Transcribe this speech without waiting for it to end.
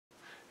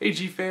Hey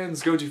G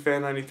fans,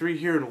 GojiFan93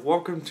 here, and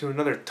welcome to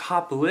another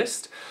top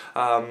list.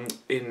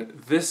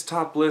 In this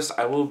top list,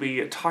 I will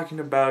be talking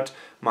about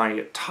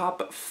my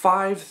top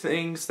 5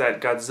 things that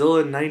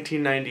Godzilla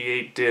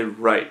 1998 did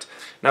right.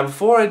 Now,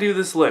 before I do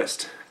this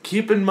list,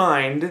 keep in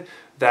mind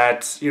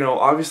that,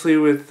 obviously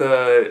with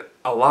a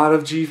lot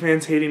of G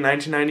fans hating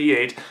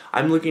 1998,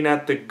 I'm looking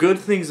at the good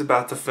things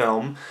about the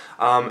film,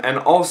 and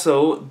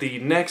also the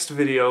next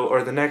video,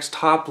 or the next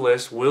top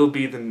list, will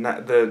be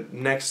the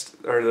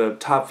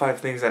top 5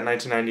 things that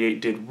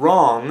 1998 did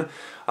wrong,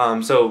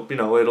 so,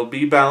 it'll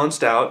be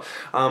balanced out,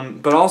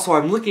 but also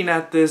I'm looking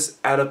at this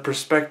at a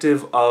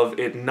perspective of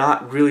it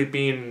not really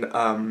being,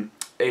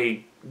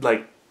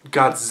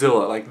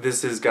 Godzilla, like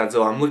this is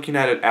Godzilla. I'm looking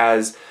at it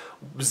as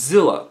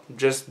Zilla,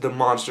 just the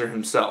monster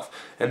himself,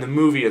 and the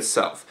movie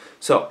itself.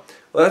 So,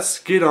 let's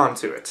get on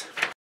to it.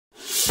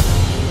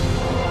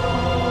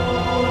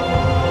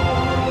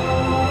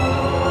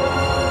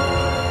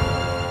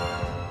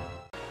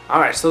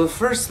 Alright, so the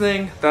first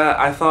thing that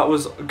I thought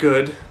was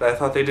good, that I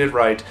thought they did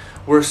right,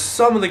 were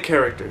some of the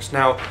characters.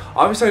 Now,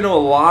 obviously I know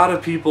a lot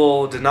of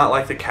people did not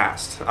like the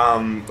cast. A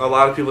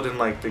lot of people didn't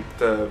like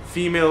the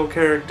female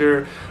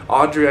character.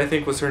 Audrey, I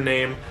think was her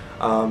name.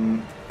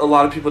 A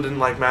lot of people didn't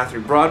like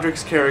Matthew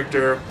Broderick's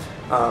character,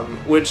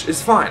 which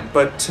is fine.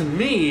 But to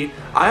me,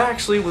 I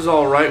actually was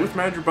alright with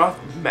Matthew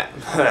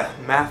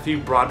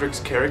Broderick's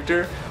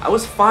character. I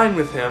was fine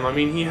with him. I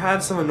mean, he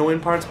had some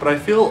annoying parts, but I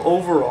feel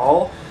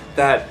overall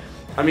that,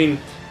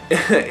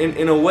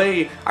 in a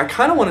way, I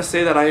kind of want to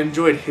say that I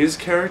enjoyed his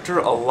character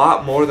a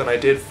lot more than I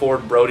did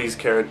Ford Brody's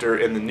character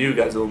in the new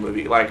Godzilla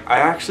movie. Like, I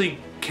actually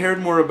cared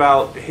more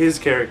about his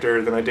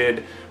character than I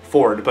did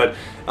Ford. But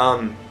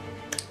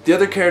the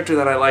other character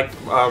that I liked,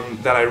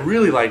 that I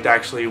really liked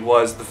actually,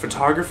 was the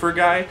photographer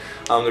guy.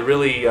 The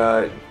really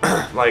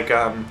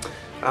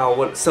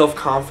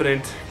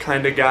self-confident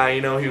kind of guy,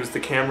 he was the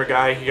camera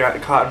guy. He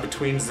got caught in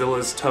between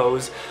Zilla's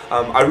toes.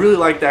 I really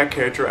liked that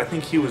character. I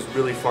think he was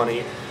really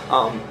funny.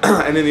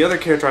 And then the other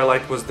character I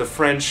liked was the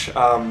French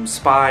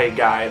spy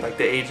guy, like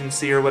the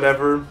agency or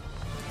whatever.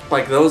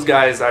 Like those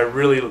guys, I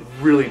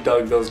really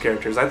dug those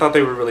characters. I thought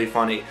they were really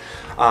funny.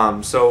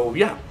 So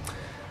yeah.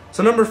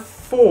 So number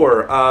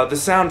 4, the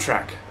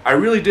soundtrack. I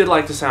really did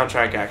like the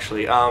soundtrack,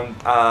 actually.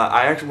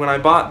 When I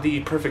bought the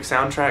Perfect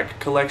Soundtrack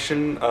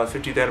Collection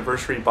 50th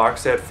anniversary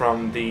box set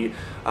from the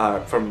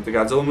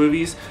Godzilla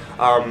movies,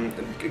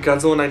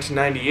 Godzilla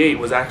 1998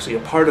 was actually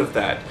a part of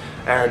that.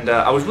 And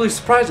I was really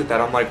surprised at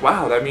that. I'm like,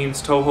 wow, that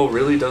means Toho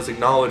really does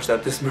acknowledge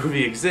that this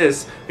movie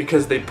exists,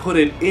 because they put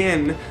it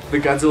in the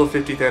Godzilla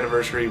 50th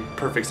Anniversary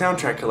Perfect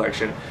Soundtrack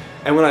Collection.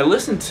 And when I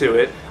listened to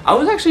it, I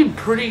was actually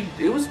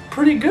it was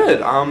pretty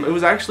good. It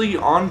was actually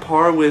on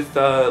par with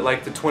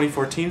like the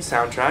 2014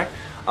 soundtrack.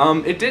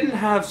 It didn't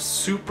have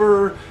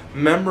super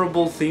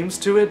memorable themes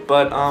to it,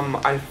 but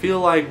I feel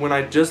like when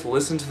I just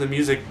listened to the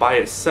music by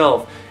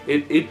itself,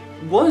 it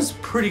was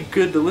pretty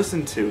good to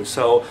listen to.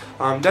 So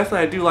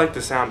definitely I do like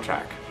the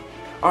soundtrack.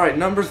 Alright,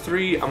 number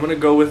 3, I'm going to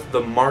go with the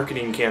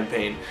marketing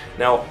campaign.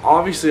 Now,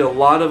 obviously a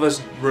lot of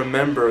us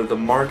remember the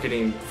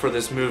marketing for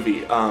this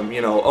movie.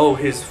 Oh,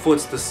 his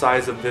foot's the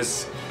size of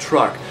this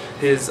truck.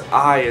 His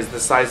eye is the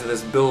size of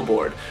this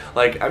billboard.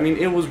 Like,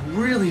 it was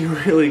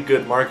really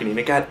good marketing.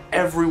 It got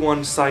everyone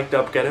psyched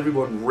up, got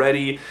everyone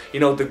ready,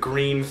 the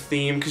green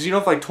theme. Because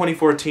if like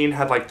 2014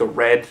 had like the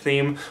red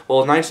theme, well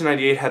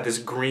 1998 had this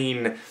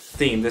green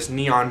theme, this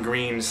neon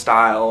green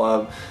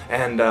style,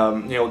 and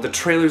the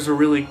trailers were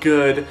really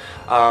good,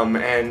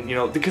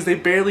 and because they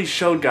barely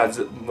showed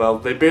Godzilla, well,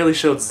 they barely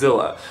showed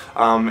Zilla,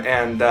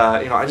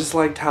 I just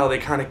liked how they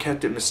kind of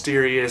kept it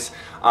mysterious,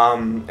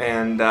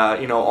 and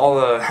all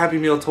the Happy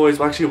Meal toys.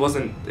 Well, actually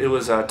it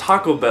was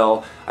Taco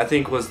Bell, I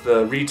think, was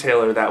the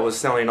retailer that was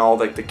selling all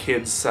like the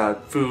kids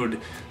food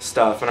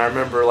stuff. And I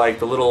remember like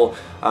the little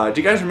do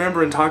you guys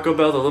remember in Taco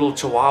Bell the little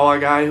Chihuahua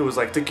guy who was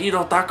like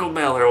Taquito Taco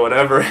Bell or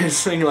whatever,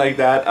 something like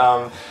that?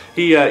 I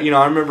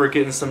remember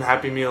getting some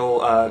Happy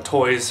Meal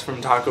toys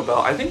from Taco Bell.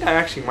 I think I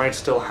actually might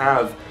still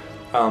have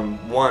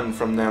one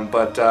from them,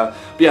 but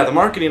yeah, the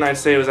marketing, I'd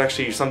say, was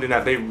actually something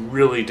that they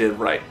really did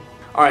right.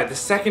 Alright, the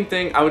second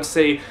thing, I would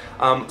say,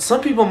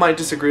 some people might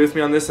disagree with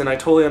me on this, and I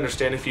totally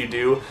understand if you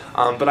do,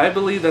 but I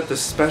believe that the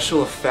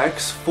special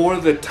effects for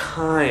the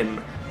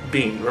time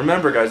being,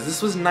 remember guys,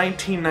 this was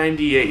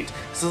 1998,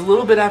 this is a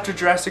little bit after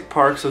Jurassic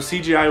Park, so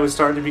CGI was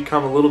starting to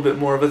become a little bit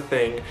more of a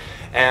thing,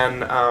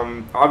 and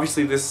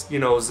obviously this,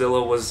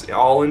 Zilla was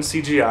all in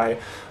CGI,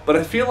 but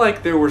I feel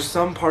like there were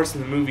some parts in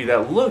the movie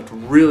that looked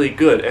really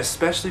good,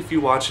 especially if you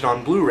watch it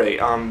on Blu-ray.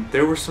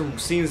 There were some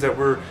scenes that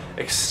were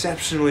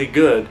exceptionally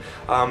good,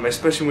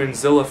 especially when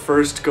Zilla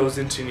first goes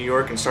into New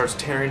York and starts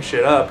tearing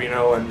shit up,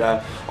 and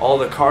all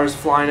the cars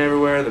flying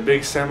everywhere, the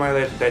big semi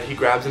that he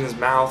grabs in his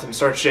mouth and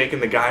starts shaking,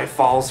 the guy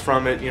falls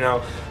from it,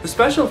 The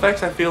special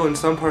effects, I feel, in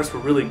some parts were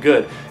really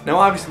good. Now,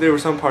 obviously, there were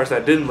some parts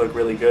that didn't look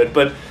really good,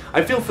 but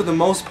I feel for the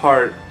most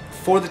part,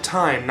 for the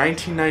time,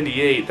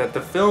 1998, that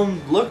the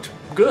film looked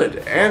good,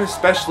 and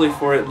especially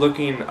for it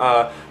looking,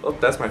 oh,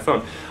 that's my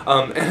phone,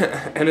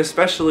 and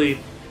especially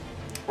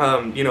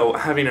you know,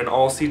 having an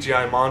all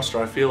CGI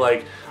monster, I feel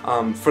like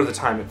for the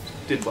time it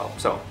did well.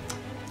 So,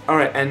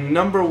 alright, and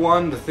number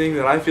one, the thing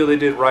that I feel they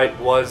did right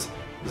was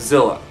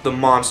Zilla, the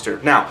monster.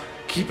 Now,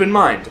 keep in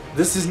mind,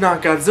 this is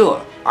not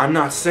Godzilla. I'm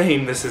not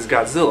saying this is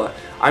Godzilla.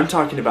 I'm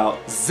talking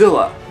about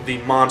Zilla, the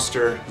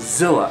monster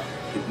Zilla.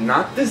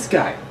 Not this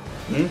guy.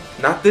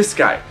 Not this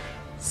guy.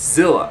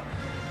 Zilla.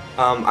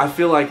 I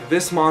feel like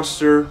this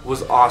monster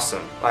was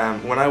awesome.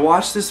 When I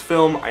watch this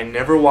film, I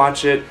never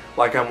watch it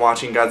like I'm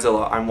watching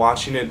Godzilla. I'm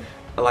watching it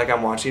like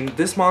I'm watching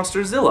this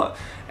monster Zilla.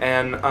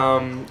 And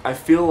I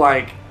feel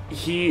like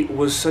he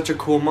was such a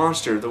cool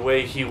monster. The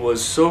way he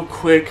was so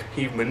quick,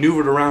 he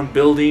maneuvered around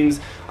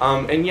buildings,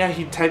 and yeah,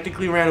 he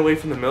technically ran away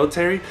from the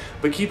military,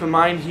 but keep in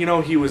mind, you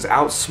know, he was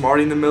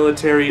outsmarting the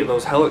military.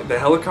 The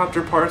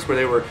helicopter parts where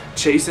they were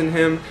chasing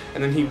him,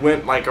 and then he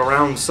went like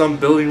around some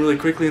building really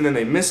quickly, and then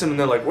they miss him, and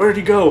they're like, where'd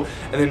he go?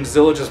 And then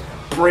Zilla just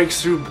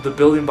breaks through the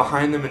building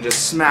behind them and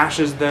just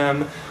smashes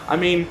them. I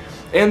mean,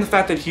 and the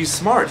fact that he's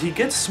smart. He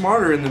gets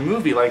smarter in the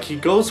movie. Like, he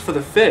goes for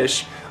the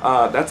fish.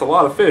 That's a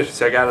lot of fish.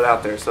 See, I got it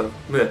out there, so...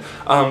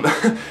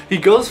 he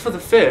goes for the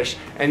fish,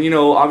 and, you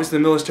know, obviously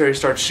the military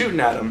starts shooting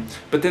at him.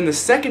 But then the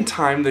second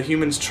time the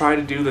humans try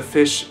to do the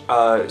fish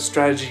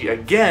strategy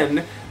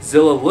again,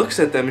 Zilla looks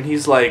at them, and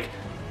he's like,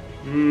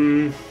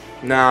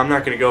 nah, I'm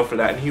not gonna go for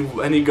that.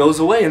 And he goes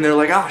away, and they're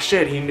like, ah,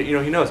 shit, he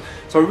knows.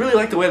 So I really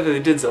like the way that they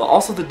did Zilla.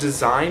 Also, the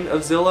design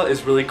of Zilla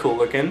is really cool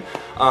looking.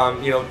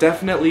 You know,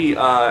 definitely,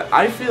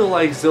 I feel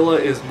like Zilla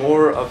is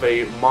more of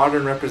a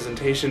modern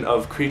representation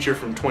of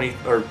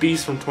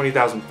Beast from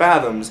 20,000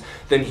 Fathoms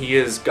than he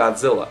is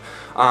Godzilla.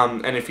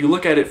 And if you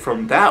look at it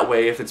from that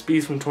way, if it's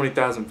Beast from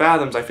 20,000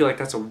 Fathoms, I feel like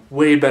that's a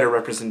way better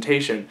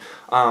representation.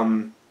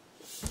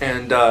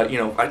 You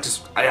know,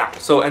 yeah,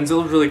 so, and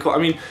Zilla's really cool. I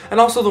mean, and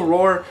also the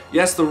roar,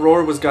 yes, the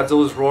roar was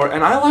Godzilla's roar,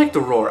 and I liked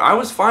the roar. I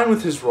was fine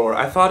with his roar.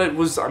 I thought it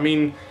was, I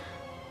mean,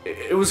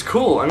 it was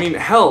cool. I mean,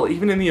 hell,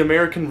 even in the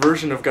American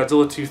version of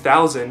Godzilla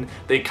 2000,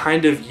 they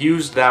kind of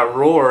used that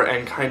roar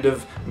and kind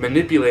of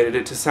manipulated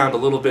it to sound a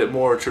little bit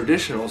more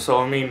traditional. So,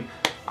 I mean,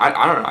 I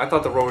don't know, I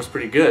thought the roar was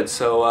pretty good.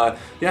 So,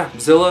 yeah,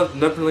 Zilla,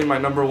 definitely my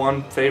number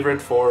one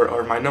favorite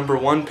or my number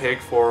one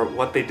pick for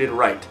what they did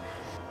right.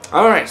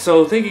 Alright,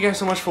 so thank you guys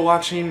so much for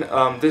watching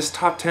this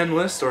top 10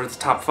 list, or it's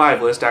top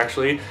 5 list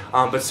actually,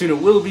 but soon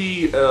it will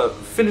be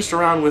finished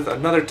around with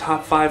another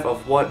top 5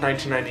 of what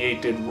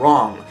 1998 did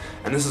wrong.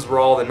 And this is where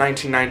all the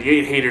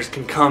 1998 haters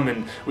can come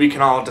and we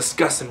can all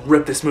discuss and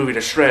rip this movie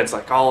to shreds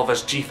like all of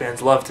us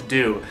G-fans love to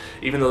do,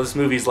 even though this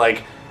movie's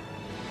like,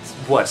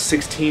 what,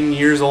 16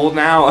 years old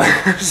now?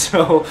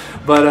 So,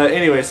 but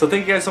anyway, so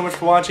thank you guys so much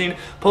for watching.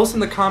 Post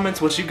in the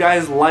comments what you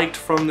guys liked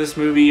from this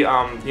movie.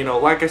 You know,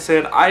 like I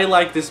said, I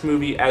like this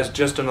movie as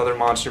just another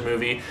monster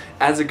movie.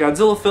 As a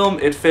Godzilla film,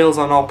 it fails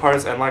on all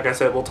parts, and like I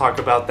said, we'll talk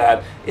about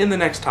that in the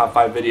next top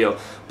 5 video.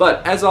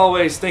 But as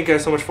always, thank you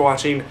guys so much for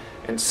watching,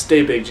 and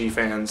stay big,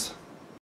 G-fans.